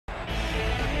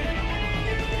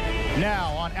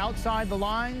Now on Outside the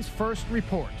Lines, first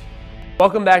report.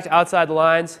 Welcome back to Outside the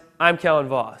Lines. I'm Kellen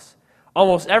Voss.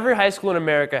 Almost every high school in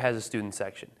America has a student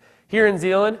section. Here in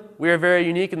Zeeland, we are very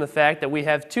unique in the fact that we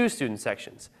have two student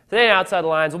sections. Today on Outside the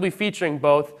Lines, we'll be featuring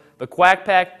both the Quack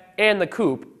Pack and the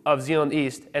Coop of Zeeland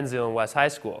East and Zeeland West High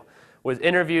School, with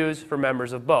interviews for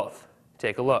members of both.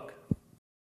 Take a look.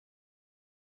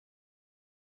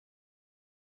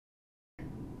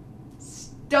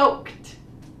 Stoked.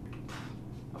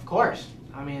 Of course.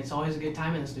 I mean, it's always a good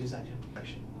time in the student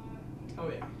section. Oh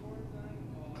yeah.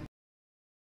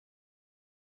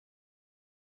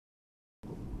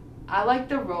 I like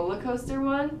the roller coaster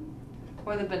one,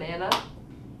 or the banana.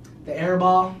 The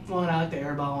airball one, I like the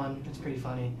airball one. It's pretty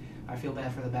funny. I feel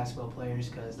bad for the basketball players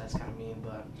because that's kind of mean,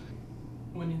 but...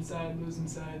 Winning side, losing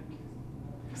side,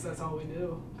 because that's all we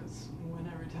do, because we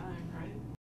win every time, right?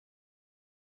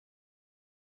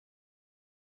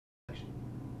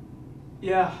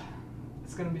 Yeah,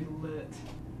 it's gonna be lit.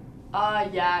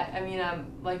 Yeah, I mean,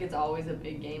 like it's always a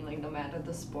big game, like no matter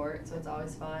the sport, so it's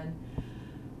always fun.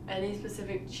 Any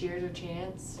specific cheers or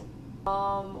chants?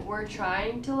 We're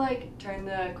trying to like turn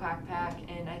the Quack Pack,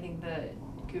 and I think the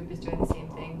Coop is doing the same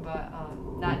thing, but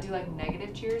not do like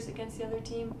negative cheers against the other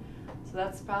team. So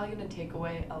that's probably gonna take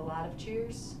away a lot of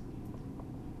cheers,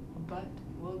 but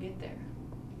we'll get there.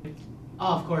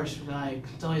 Oh, of course. Like,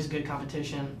 it's always a good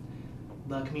competition.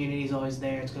 The community's always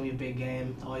there. It's going to be a big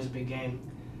game. Always a big game.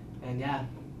 And yeah,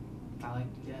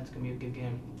 it's going to be a good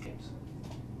game.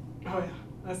 Oh yeah,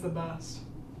 that's the best.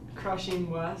 Crushing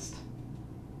West.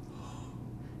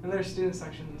 And their student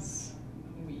section's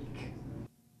weak.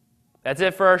 That's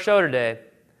it for our show today.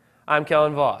 I'm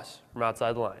Kellen Voss from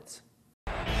Outside the Lines.